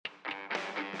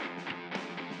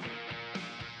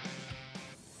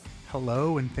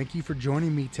Hello, and thank you for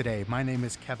joining me today. My name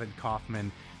is Kevin Kaufman.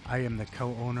 I am the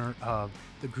co-owner of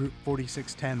the Group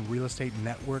 4610 Real Estate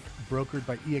Network, brokered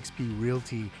by eXp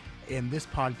Realty. And this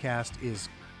podcast is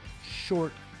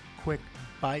short, quick,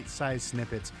 bite-sized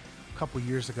snippets. A couple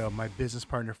years ago, my business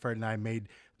partner Fred and I made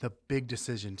the big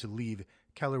decision to leave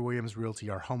Keller Williams Realty,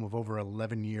 our home of over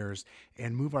 11 years,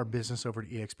 and move our business over to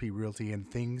eXp Realty, and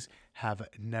things have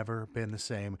never been the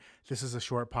same. This is a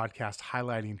short podcast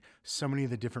highlighting so many of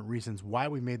the different reasons why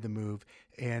we made the move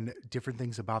and different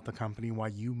things about the company, why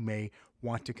you may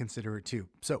want to consider it too.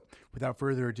 So without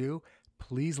further ado,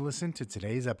 please listen to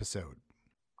today's episode.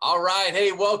 All right.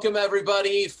 Hey, welcome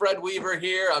everybody. Fred Weaver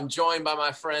here. I'm joined by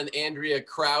my friend Andrea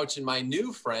Crouch and my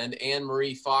new friend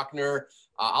Anne-Marie Faulkner.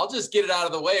 I'll just get it out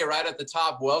of the way right at the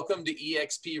top. Welcome to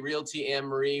eXp Realty,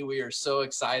 Anne-Marie. We are so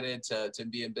excited to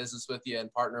be in business with you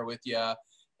and partner with you.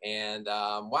 And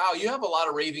wow, you have a lot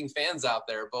of raving fans out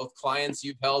there, both clients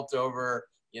you've helped over,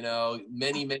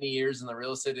 many, many years in the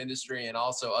real estate industry, and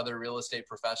also other real estate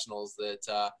professionals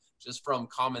that just from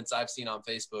comments I've seen on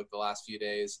Facebook the last few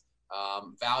days,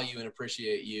 value and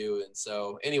appreciate you. And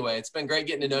so anyway, it's been great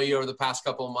getting to know you over the past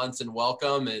couple of months, and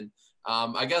welcome. And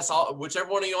I guess whichever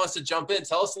one of you wants to jump in,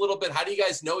 tell us a little bit, how do you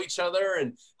guys know each other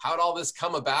and how did all this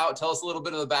come about? Tell us a little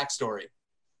bit of the backstory.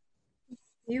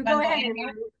 You go ahead.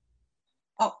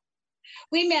 Oh,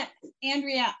 we met,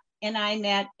 Andrea and I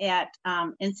met at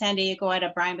in San Diego at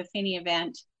a Brian Buffini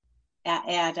event,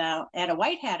 at a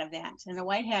White Hat event. And the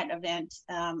White Hat event,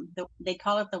 they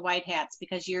call it the White Hats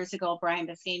because years ago Brian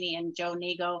Buffini and Joe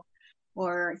Nego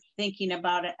were thinking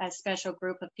about a special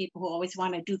group of people who always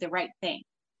want to do the right thing.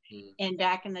 And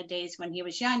back in the days when he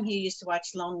was young, he used to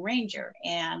watch Lone Ranger,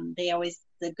 and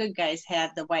the good guys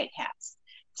had the white hats.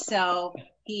 So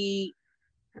he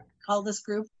called this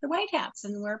group the White Hats,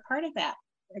 and we're part of that.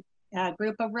 A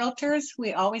group of realtors,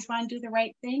 we always want to do the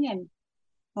right thing, and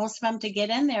most of them to get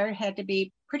in there had to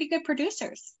be pretty good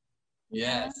producers.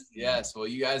 Yes. Well,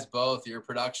 you guys both, your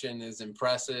production is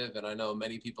impressive, and I know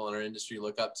many people in our industry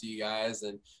look up to you guys,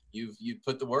 and you've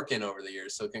put the work in over the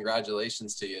years. So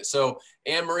congratulations to you. So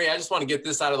Anne-Marie, I just want to get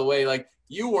this out of the way. Like,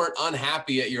 you weren't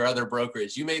unhappy at your other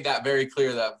brokerage. You made that very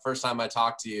clear that first time I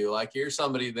talked to you. Like, you're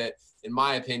somebody that, in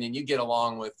my opinion, you get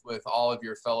along with all of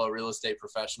your fellow real estate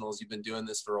professionals. You've been doing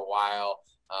this for a while.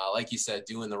 Like you said,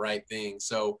 doing the right thing.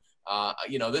 So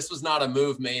this was not a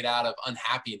move made out of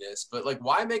unhappiness, but like,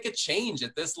 why make a change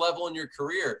at this level in your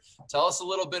career? Tell us a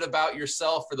little bit about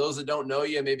yourself. For those that don't know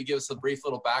you, maybe give us a brief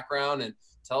little background and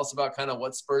tell us about kind of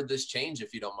what spurred this change,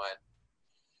 if you don't mind.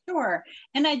 Sure.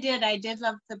 And I did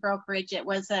love the brokerage. It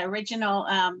was an original,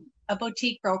 a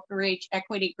boutique brokerage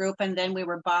equity group. And then we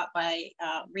were bought by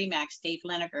RE/MAX. Dave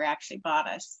Lineker actually bought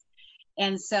us.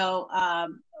 And so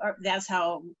that's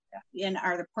how in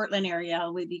the Portland area,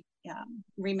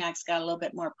 RE/MAX got a little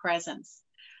bit more presence.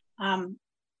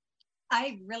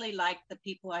 I really liked the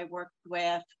people I worked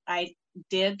with. I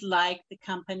did like the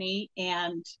company,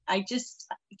 and I just,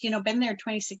 been there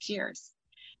 26 years.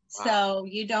 Wow. So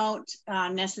you don't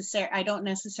I don't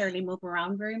necessarily move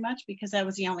around very much because I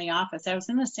was the only office. I was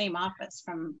in the same office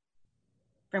from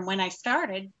when I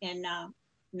started in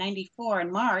 94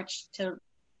 in March to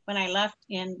when I left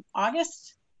in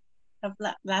August of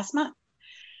last month.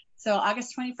 So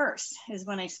August 21st is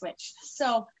when I switched.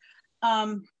 So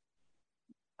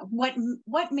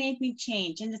what made me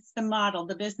change? And it's the model,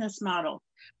 the business model.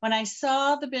 When I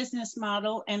saw the business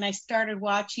model and I started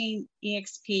watching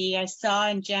eXp, I saw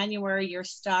in January your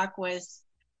stock was,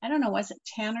 I don't know, was it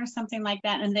 10 or something like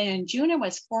that? And then in June it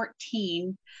was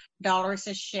 $14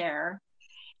 a share.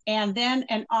 And then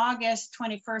in August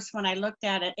 21st, when I looked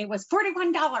at it, it was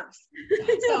 $41.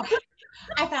 So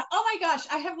I thought, oh my gosh,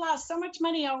 I have lost so much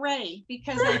money already,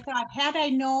 because I thought, had I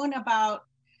known about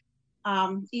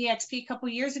eXp a couple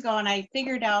years ago, and I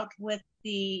figured out with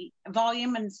the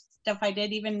volume and stuff I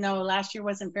did, even though last year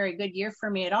wasn't a very good year for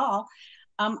me at all,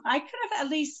 I could have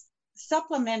at least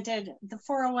supplemented the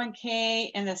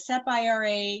 401k and the SEP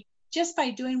IRA just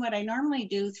by doing what I normally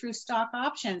do through stock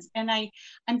options. And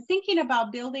I'm thinking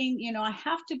about building, I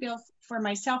have to build for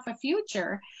myself a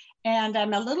future. And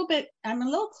I'm a little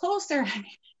closer.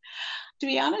 To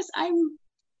be honest, I'm,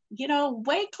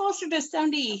 way closer to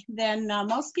 70 than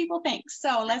most people think.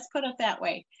 So let's put it that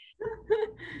way.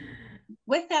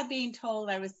 With that being told,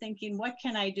 I was thinking, what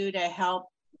can I do to help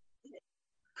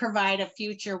provide a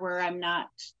future where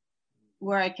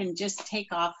I can just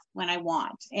take off when I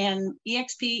want? And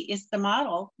eXp is the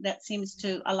model that seems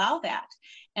to allow that.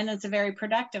 And it's a very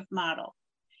productive model.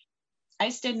 I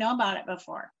just didn't know about it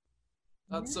before.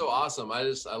 That's so awesome. I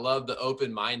love the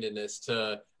open-mindedness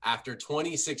to, after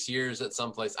 26 years at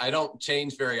some place, I don't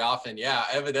change very often. Yeah,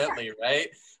 evidently, right?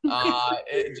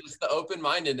 Just the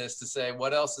open-mindedness to say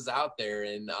what else is out there.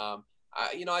 And,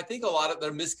 I think a lot of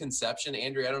their misconception,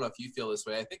 Andrea, I don't know if you feel this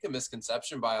way. I think a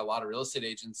misconception by a lot of real estate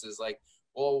agents is like,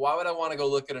 well, why would I want to go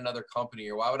look at another company,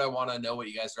 or why would I want to know what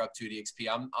you guys are up to at EXP?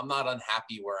 I'm not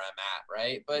unhappy where I'm at,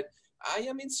 right? But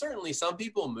I mean, certainly some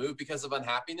people move because of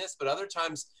unhappiness, but other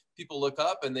times people look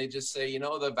up and they just say,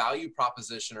 the value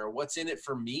proposition or what's in it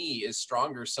for me is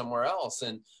stronger somewhere else.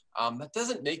 And that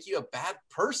doesn't make you a bad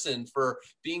person for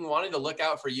wanting to look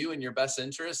out for you and your best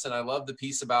interests. And I love the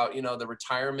piece about, the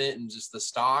retirement and just the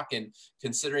stock and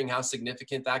considering how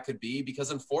significant that could be,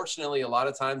 because unfortunately, a lot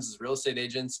of times as real estate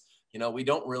agents, we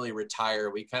don't really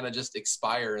retire. We kind of just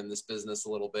expire in this business a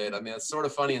little bit. I mean, it's sort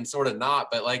of funny and sort of not,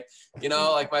 but like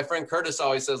my friend Curtis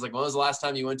always says, like, when was the last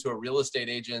time you went to a real estate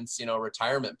agent's,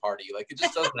 retirement party? Like, it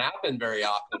just doesn't happen very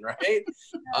often, right?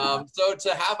 So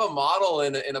to have a model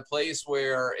in a place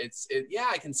where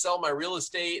I can sell my real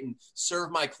estate and serve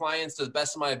my clients to the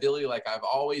best of my ability, like I've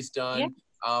always done. Yeah.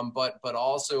 But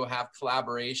also have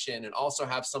collaboration and also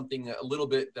have something a little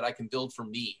bit that I can build for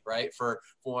me, right? For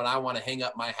when I want to hang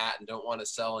up my hat and don't want to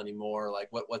sell anymore, like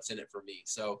what's in it for me.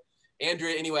 So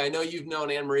Andrea, anyway, I know you've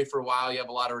known Anne-Marie for a while. You have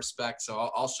a lot of respect,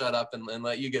 so I'll shut up and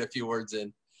let you get a few words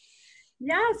in.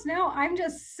 Yes, no, I'm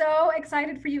just so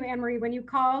excited for you, Anne-Marie. When you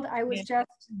called, I was just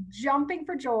jumping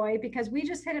for joy because we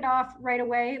just hit it off right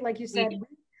away. Like you said,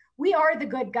 we are the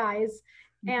good guys.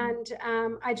 And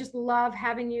I just love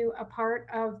having you a part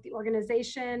of the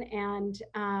organization and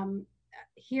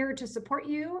here to support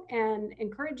you and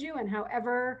encourage you and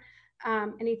however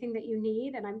anything that you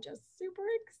need. And I'm just super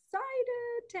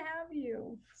excited to have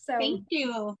you. So thank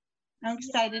you. I'm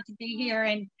excited to be here.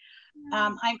 And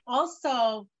I'm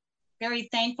also very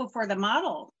thankful for the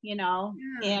model,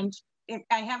 and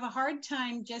I have a hard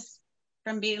time just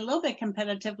from being a little bit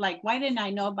competitive. Like, why didn't I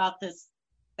know about this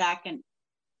back in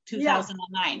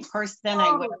 2009? Of course, then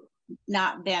I would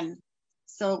not been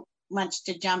so much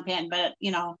to jump in, but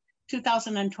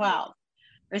 2012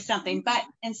 or something. But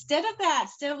instead of that,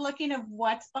 instead of looking at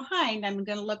what's behind, I'm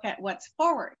going to look at what's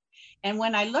forward. And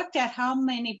when I looked at how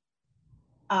many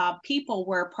people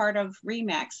were part of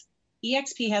RE/MAX,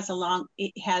 EXP has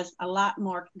a lot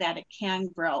more that it can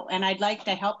grow. And I'd like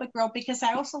to help it grow because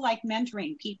I also like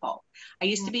mentoring people. I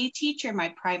used to be a teacher in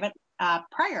my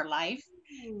prior life.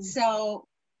 So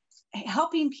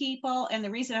helping people, and the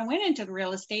reason I went into the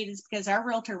real estate is because our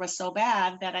realtor was so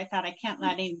bad that I thought I can't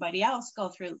let anybody else go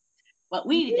through what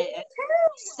we did.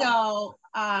 So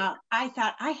I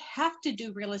thought I have to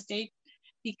do real estate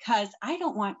because I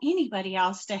don't want anybody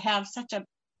else to have such a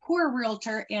poor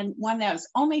realtor and one that was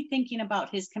only thinking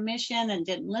about his commission and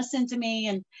didn't listen to me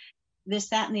and this,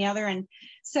 that, and the other. And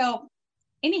so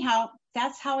anyhow,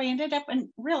 that's how I ended up in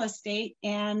real estate,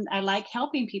 and I like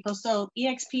helping people. So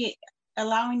EXP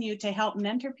allowing you to help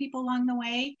mentor people along the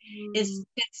way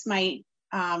fits my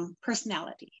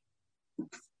personality.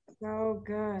 So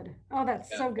good. Oh, that's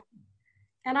so good.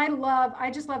 And I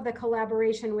just love the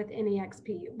collaboration within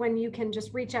EXP when you can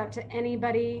just reach out to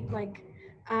anybody, like,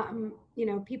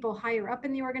 people higher up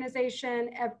in the organization.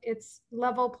 It's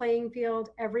level playing field.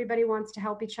 Everybody wants to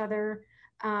help each other.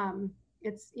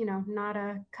 It's, not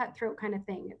a cutthroat kind of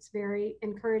thing. It's very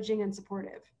encouraging and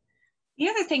supportive. The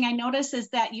other thing I noticed is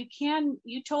that you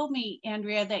told me,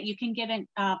 Andrea, that you can get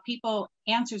people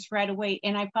answers right away.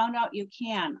 And I found out you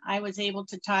can. I was able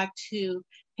to talk to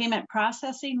payment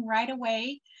processing right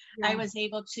away. Yeah. I was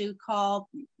able to call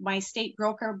my state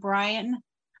broker, Brian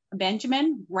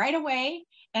Benjamin, right away.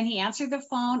 And he answered the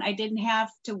phone. I didn't have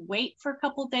to wait for a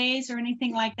couple of days or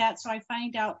anything like that. So I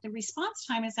find out the response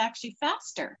time is actually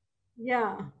faster.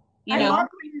 Yeah. I love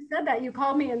when you said that. You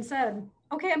called me and said,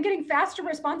 okay, I'm getting faster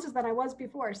responses than I was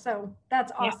before. So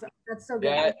that's awesome. Yeah. That's so good.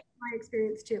 Yeah. That's my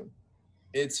experience too.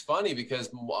 It's funny because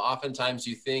oftentimes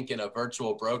you think in a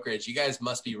virtual brokerage, you guys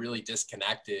must be really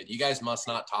disconnected. You guys must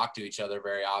not talk to each other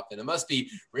very often. It must be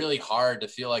really hard to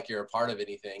feel like you're a part of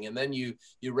anything. And then you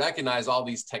recognize all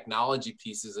these technology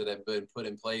pieces that have been put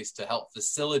in place to help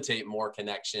facilitate more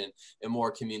connection and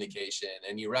more communication.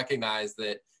 And you recognize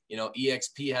that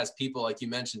EXP has people, like you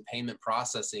mentioned, payment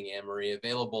processing, Anne-Marie,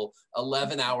 available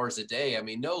 11 hours a day. I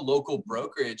mean, no local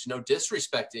brokerage, no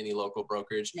disrespect to any local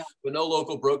brokerage, but no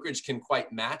local brokerage can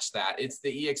quite match that. It's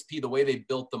the EXP, the way they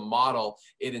built the model,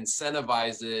 it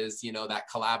incentivizes, that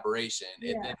collaboration.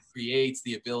 It then creates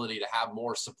the ability to have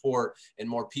more support and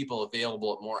more people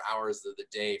available at more hours of the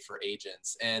day for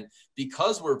agents. And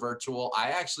because we're virtual,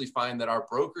 I actually find that our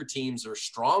broker teams are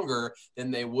stronger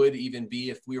than they would even be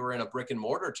if we were in a brick and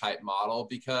mortar type model,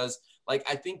 because like,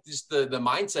 I think just the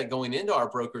mindset going into our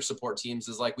broker support teams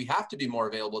is like, we have to be more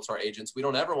available to our agents. We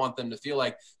don't ever want them to feel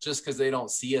like just because they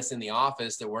don't see us in the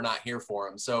office that we're not here for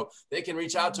them. So they can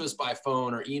reach out to us by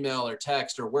phone or email or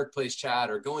text or workplace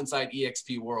chat or go inside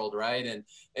eXp World, right? And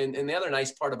the other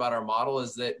nice part about our model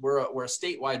is that we're a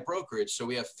statewide brokerage. So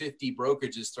we have 50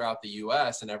 brokerages throughout the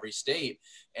US in every state.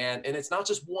 And it's not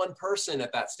just one person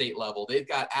at that state level. They've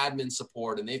got admin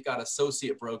support and they've got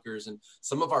associate brokers. And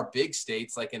some of our big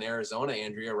states, like in Arizona,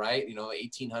 Andrea, right?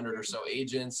 1,800 or so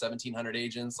agents, 1,700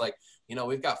 agents, like,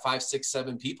 we've got 5, 6,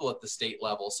 7 people at the state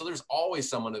level. So there's always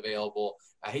someone available.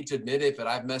 I hate to admit it, but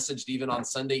I've messaged even on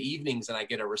Sunday evenings and I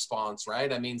get a response,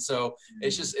 right? I mean, so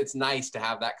it's nice to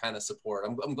have that kind of support.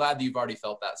 I'm glad that you've already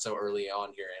felt that so early on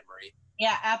here, Anne-Marie.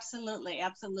 Yeah, absolutely.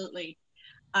 Absolutely.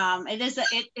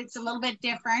 It's a little bit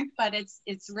different, but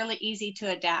it's really easy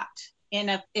to adapt.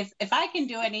 And if I can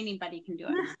do it, anybody can do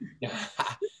it.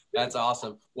 That's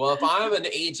awesome. Well, if I'm an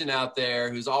agent out there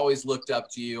who's always looked up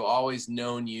to you, always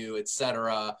known you, et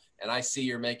cetera, and I see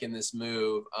you're making this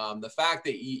move, the fact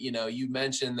that you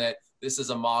mentioned that this is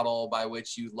a model by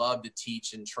which you love to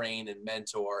teach and train and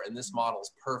mentor, and this model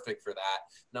is perfect for that.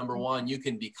 Number one, you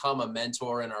can become a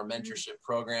mentor in our mentorship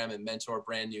program and mentor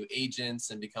brand new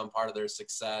agents and become part of their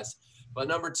success. But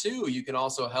number two, you can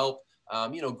also help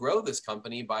grow this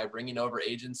company by bringing over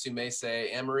agents who may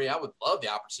say, Anne-Marie, I would love the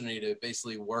opportunity to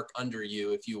basically work under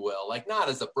you, if you will, like not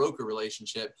as a broker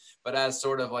relationship, but as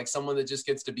sort of like someone that just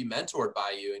gets to be mentored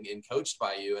by you and coached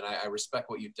by you. And I respect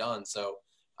what you've done. So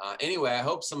anyway, I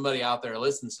hope somebody out there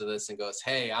listens to this and goes,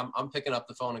 hey, I'm picking up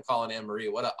the phone and calling Anne-Marie.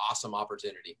 What an awesome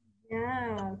opportunity.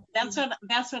 Yeah.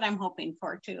 That's what I'm hoping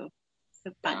for too.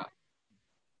 It's fun. Yeah.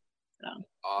 So.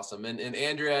 Awesome. And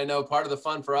Andrea, I know part of the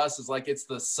fun for us is like, it's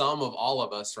the sum of all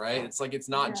of us, right? It's like, it's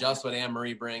not just what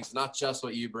Anne-Marie brings, not just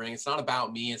what you bring. It's not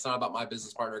about me. It's not about my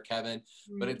business partner, Kevin,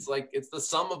 but it's like, it's the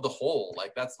sum of the whole.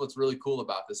 Like, that's what's really cool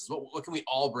about this. Is what can we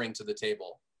all bring to the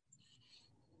table?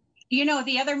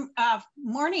 The other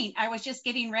morning, I was just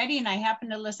getting ready and I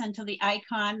happened to listen to the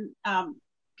Icon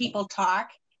people talk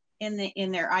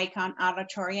in their Icon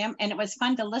auditorium. And it was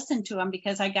fun to listen to them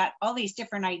because I got all these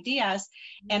different ideas.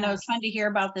 And it was fun to hear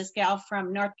about this gal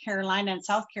from North Carolina and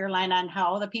South Carolina and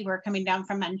how the people are coming down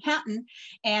from Manhattan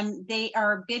and they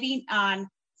are bidding on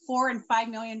 $4 and $5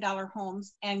 million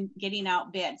homes and getting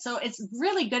outbid. So it's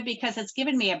really good because it's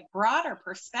given me a broader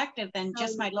perspective than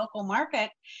just my local market.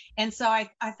 And so I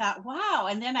thought, wow.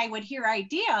 And then I would hear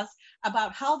ideas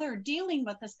about how they're dealing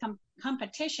with this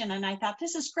competition. And I thought,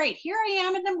 this is great. Here I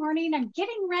am in the morning, I'm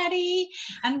getting ready,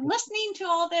 I'm listening to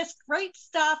all this great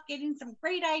stuff, getting some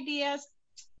great ideas.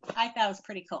 I thought it was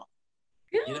pretty cool.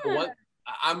 You know what?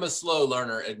 I'm a slow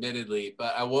learner, admittedly,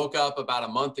 but I woke up about a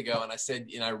month ago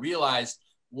and I realized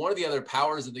one of the other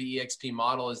powers of the eXp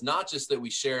model is not just that we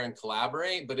share and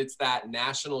collaborate, but it's that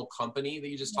national company that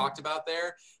you just talked about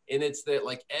there. And it's that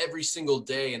like every single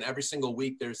day and every single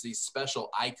week, there's these special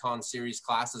Icon series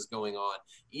classes going on.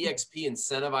 eXp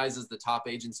incentivizes the top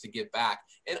agents to give back.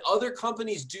 And other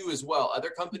companies do as well. Other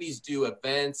companies do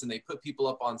events and they put people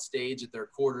up on stage at their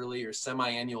quarterly or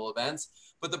semi-annual events.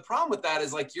 But the problem with that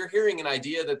is like you're hearing an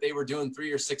idea that they were doing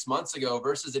 3 or 6 months ago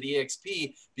versus at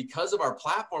eXp, because of our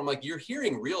platform, like you're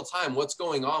hearing real time what's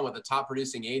going on with a top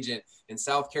producing agent in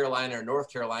South Carolina or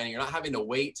North Carolina. You're not having to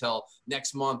wait till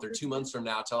next month or 2 months from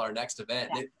now till our next event.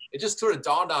 Yeah. It just sort of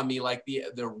dawned on me like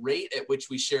the rate at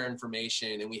which we share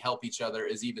information and we help each other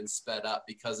is even sped up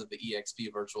because of the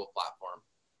eXp virtual platform.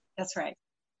 That's right.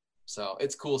 So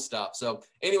it's cool stuff. So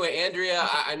anyway, Andrea,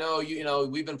 I know,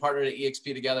 we've been partnered at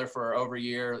eXp together for over a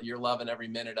year. You're loving every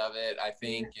minute of it, I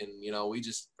think. And, we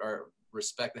just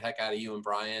respect the heck out of you and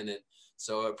Brian. And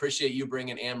so I appreciate you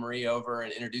bringing Anne-Marie over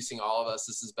and introducing all of us.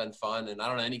 This has been fun. And I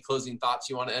don't know, any closing thoughts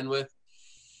you want to end with?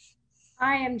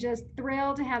 I am just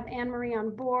thrilled to have Anne-Marie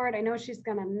on board. I know she's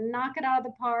going to knock it out of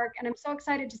the park. And I'm so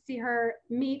excited to see her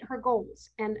meet her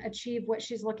goals and achieve what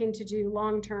she's looking to do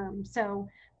long-term. So,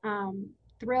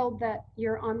 thrilled that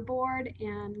you're on board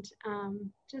and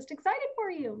just excited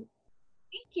for you.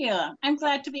 Thank you. I'm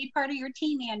glad to be part of your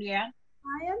team, Andrea.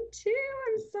 I am too.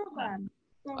 I'm so glad.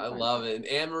 I love it. And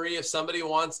Anne-Marie, if somebody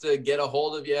wants to get a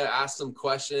hold of you, ask some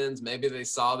questions, maybe they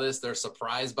saw this, they're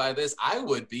surprised by this. I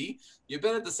would be. You've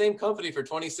been at the same company for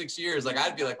 26 years. Like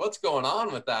I'd be like, what's going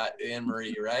on with that,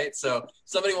 Anne-Marie, right? So if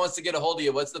somebody wants to get a hold of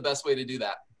you, what's the best way to do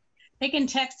that? They can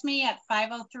text me at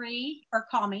 503 or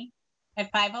call me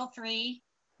at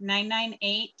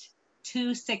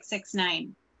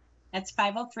 503-998-2669. That's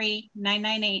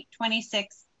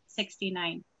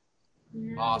 503-998-2669.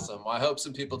 Yeah. Awesome. Well, I hope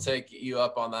some people take you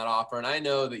up on that offer. And I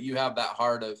know that you have that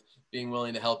heart of being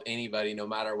willing to help anybody, no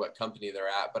matter what company they're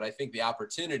at. But I think the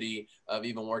opportunity of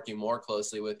even working more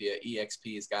closely with you at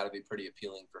EXP has got to be pretty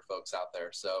appealing for folks out there.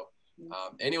 So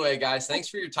anyway, guys, thanks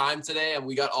for your time today. And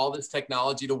we got all this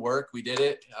technology to work. We did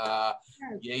it.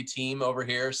 Yay team over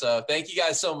here. So thank you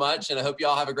guys so much. And I hope you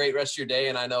all have a great rest of your day.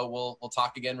 And I know we'll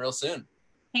talk again real soon.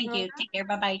 Thank you. Take care.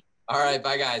 Bye-bye. All right.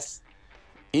 Bye, guys.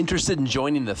 Interested in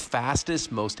joining the fastest,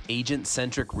 most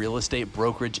agent-centric real estate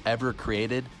brokerage ever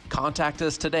created? Contact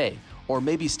us today. Or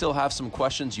maybe still have some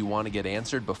questions you want to get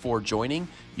answered before joining?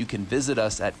 You can visit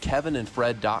us at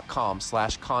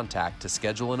kevinandfred.com/contact to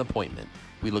schedule an appointment.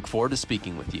 We look forward to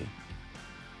speaking with you.